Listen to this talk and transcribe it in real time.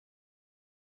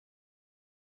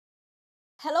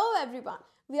Hello everyone.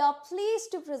 We are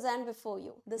pleased to present before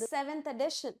you the 7th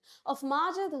edition of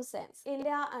Majid Husain's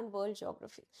India and World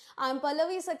Geography. I am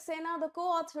Pallavi Saxena, the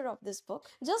co-author of this book.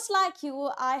 Just like you,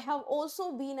 I have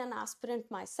also been an aspirant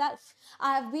myself.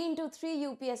 I have been to 3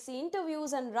 UPSC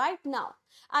interviews and right now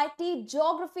I teach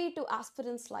geography to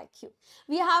aspirants like you.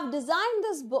 We have designed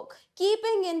this book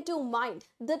keeping into mind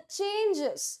the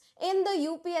changes in the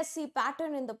UPSC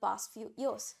pattern in the past few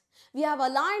years. We have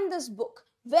aligned this book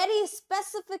very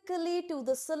specifically to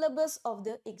the syllabus of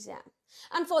the exam.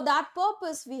 And for that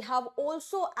purpose, we have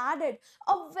also added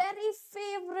a very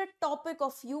favorite topic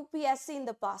of UPSC in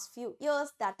the past few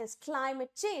years, that is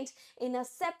climate change, in a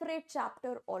separate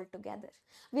chapter altogether.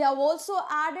 We have also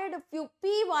added a few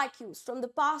PYQs from the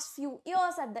past few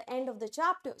years at the end of the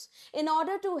chapters in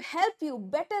order to help you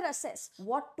better assess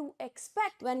what to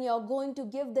expect when you are going to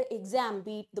give the exam,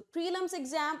 be it the prelims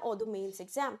exam or the mains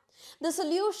exam. The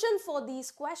solution for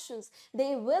these questions,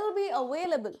 they will be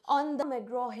available on the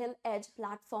McGraw Hill Edge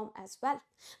platform as well.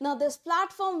 Now, this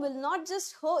platform will not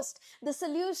just host the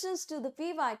solutions to the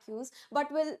PYQs,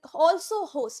 but will also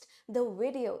host the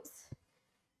videos.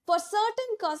 For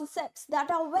certain concepts that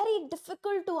are very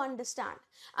difficult to understand,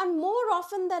 and more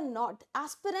often than not,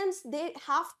 aspirants, they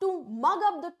have to mug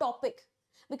up the topic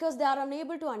because they are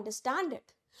unable to understand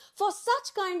it. For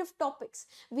such kind of topics,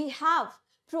 we have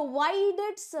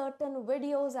provided certain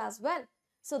videos as well,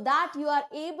 so that you are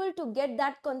able to get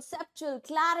that conceptual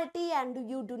clarity and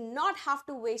you do not have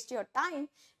to waste your time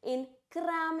in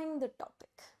cramming the topic.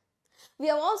 We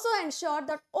have also ensured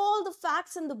that all the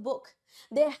facts in the book,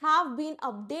 they have been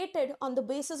updated on the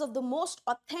basis of the most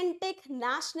authentic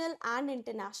national and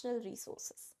international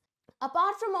resources.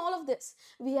 Apart from all of this,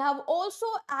 we have also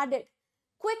added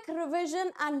quick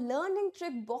revision and learning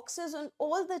trick boxes on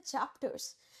all the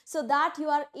chapters so that you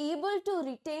are able to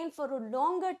retain for a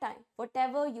longer time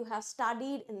whatever you have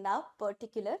studied in the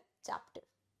particular chapter.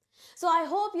 So I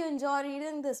hope you enjoy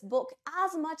reading this book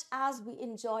as much as we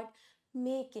enjoyed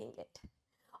making it.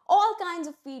 All kinds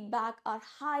of feedback are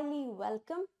highly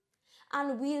welcome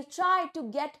and we'll try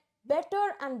to get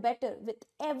better and better with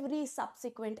every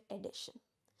subsequent edition.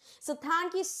 So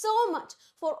thank you so much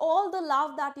for all the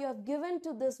love that you have given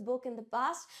to this book in the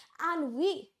past, and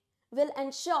we will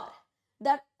ensure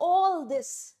that all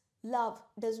this love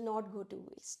does not go to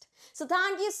waste. So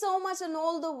thank you so much and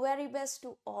all the very best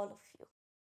to all of you.